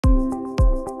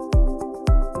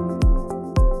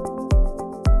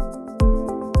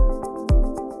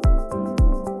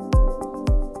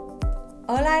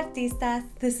artistas,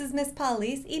 this is Miss Paula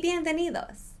Liz y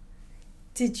bienvenidos.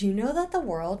 Did you know that the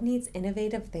world needs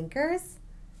innovative thinkers?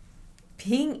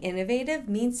 Being innovative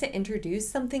means to introduce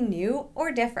something new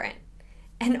or different,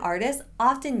 and artists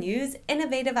often use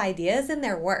innovative ideas in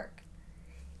their work.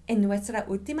 In nuestra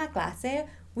última clase,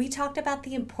 we talked about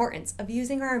the importance of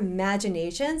using our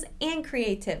imaginations and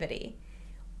creativity.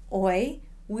 Hoy,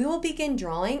 we will begin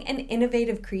drawing an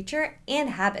innovative creature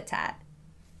and habitat.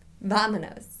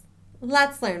 Vamanos.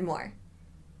 Let's learn more.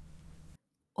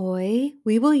 Hoy,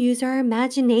 we will use our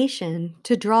imagination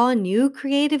to draw a new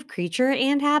creative creature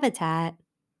and habitat.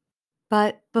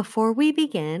 But before we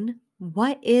begin,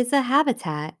 what is a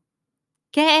habitat?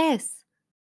 ¿Qué es?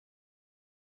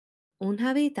 Un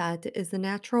hábitat is the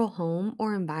natural home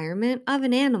or environment of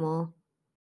an animal.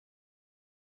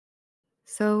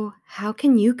 So, how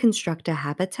can you construct a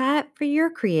habitat for your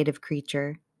creative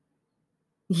creature?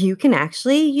 You can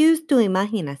actually use tu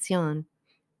imaginación.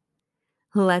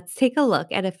 Let's take a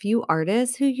look at a few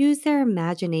artists who use their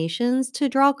imaginations to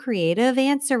draw creative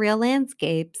and surreal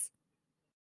landscapes.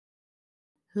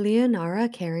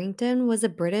 Leonara Carrington was a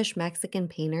British Mexican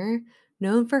painter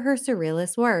known for her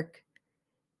surrealist work.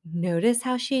 Notice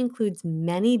how she includes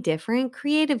many different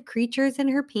creative creatures in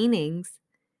her paintings.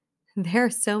 There are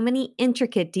so many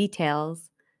intricate details.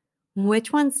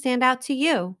 Which ones stand out to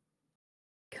you?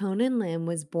 Konan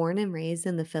was born and raised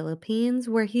in the Philippines,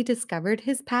 where he discovered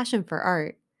his passion for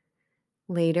art.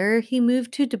 Later, he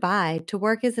moved to Dubai to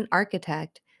work as an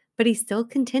architect, but he still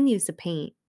continues to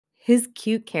paint. His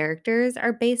cute characters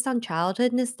are based on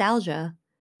childhood nostalgia.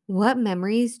 What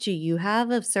memories do you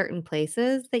have of certain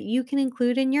places that you can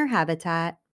include in your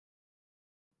habitat?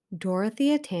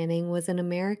 Dorothea Tanning was an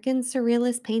American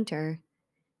surrealist painter.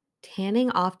 Tanning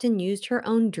often used her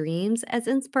own dreams as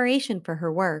inspiration for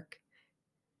her work.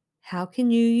 How can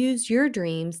you use your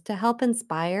dreams to help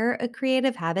inspire a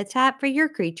creative habitat for your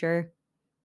creature?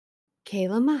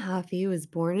 Kayla Mahaffey was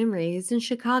born and raised in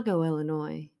Chicago,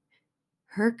 Illinois.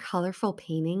 Her colorful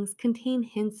paintings contain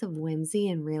hints of whimsy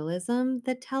and realism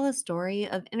that tell a story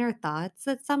of inner thoughts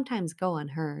that sometimes go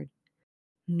unheard.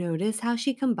 Notice how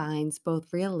she combines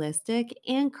both realistic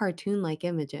and cartoon-like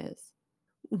images.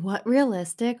 What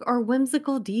realistic or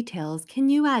whimsical details can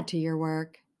you add to your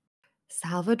work?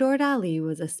 Salvador Dali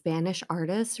was a Spanish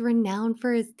artist renowned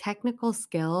for his technical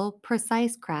skill,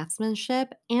 precise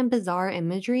craftsmanship, and bizarre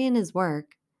imagery in his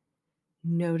work.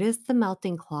 Notice the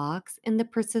melting clocks and the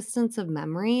persistence of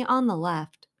memory on the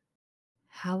left.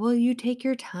 How will you take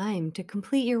your time to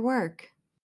complete your work?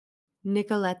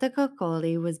 Nicoletta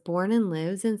Ceccoli was born and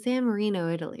lives in San Marino,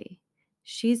 Italy.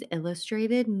 She's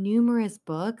illustrated numerous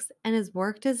books and has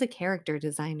worked as a character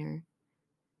designer.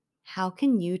 How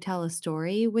can you tell a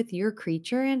story with your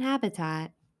creature and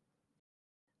habitat?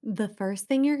 The first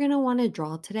thing you're going to want to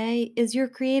draw today is your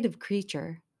creative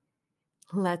creature.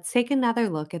 Let's take another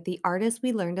look at the artists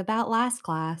we learned about last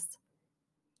class.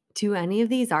 Do any of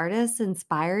these artists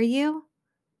inspire you?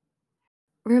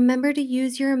 Remember to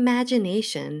use your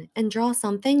imagination and draw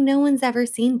something no one's ever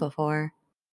seen before.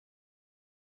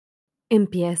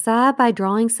 Empieza by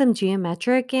drawing some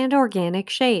geometric and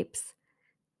organic shapes.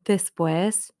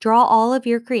 Después, draw all of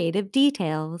your creative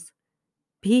details.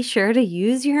 Be sure to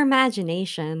use your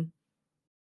imagination.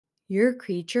 Your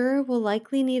creature will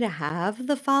likely need to have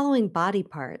the following body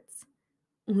parts: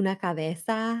 una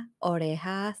cabeza,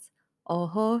 orejas,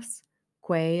 ojos,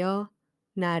 cuello,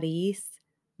 nariz,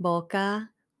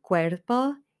 boca,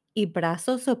 cuerpo, y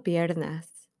brazos o piernas.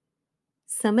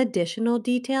 Some additional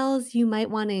details you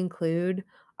might want to include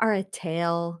are a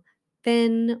tail,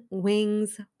 fin,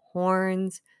 wings,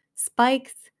 horns,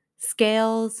 spikes,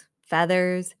 scales,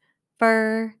 feathers,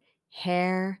 fur,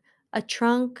 hair, a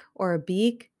trunk or a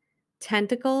beak,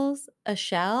 tentacles, a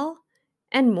shell,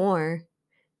 and more.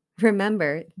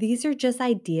 Remember, these are just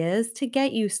ideas to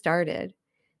get you started.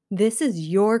 This is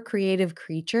your creative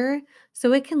creature,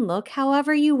 so it can look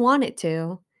however you want it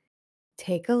to.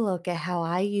 Take a look at how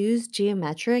I use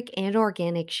geometric and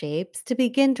organic shapes to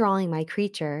begin drawing my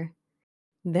creature.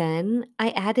 Then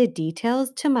I added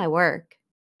details to my work.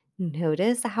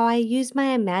 Notice how I used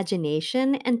my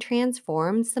imagination and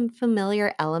transformed some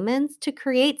familiar elements to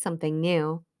create something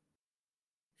new.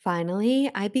 Finally,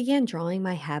 I began drawing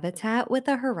my habitat with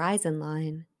a horizon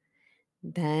line.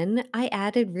 Then I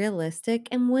added realistic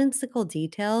and whimsical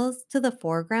details to the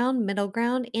foreground, middle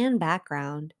ground, and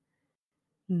background.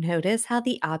 Notice how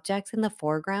the objects in the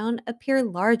foreground appear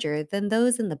larger than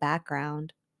those in the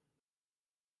background.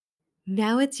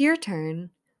 Now it's your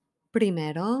turn.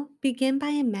 Primero, begin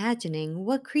by imagining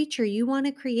what creature you want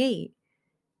to create.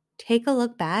 Take a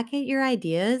look back at your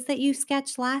ideas that you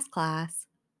sketched last class.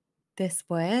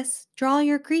 Después, draw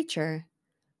your creature.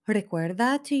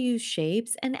 Recuerda to use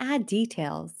shapes and add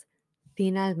details.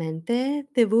 Finalmente,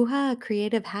 dibuja a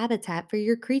creative habitat for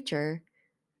your creature.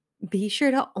 Be sure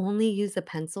to only use a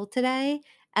pencil today,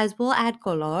 as we'll add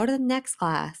color next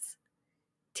class.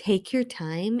 Take your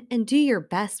time and do your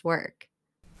best work.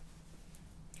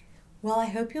 Well, I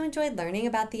hope you enjoyed learning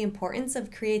about the importance of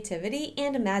creativity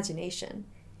and imagination.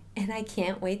 And I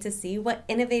can't wait to see what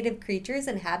innovative creatures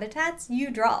and habitats you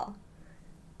draw.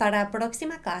 Para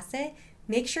próxima clase,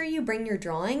 make sure you bring your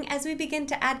drawing as we begin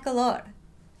to add color.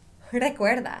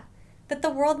 Recuerda that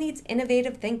the world needs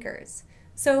innovative thinkers.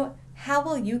 So, how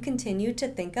will you continue to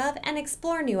think of and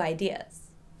explore new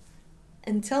ideas?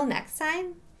 Until next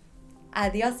time,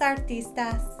 adios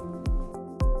artistas!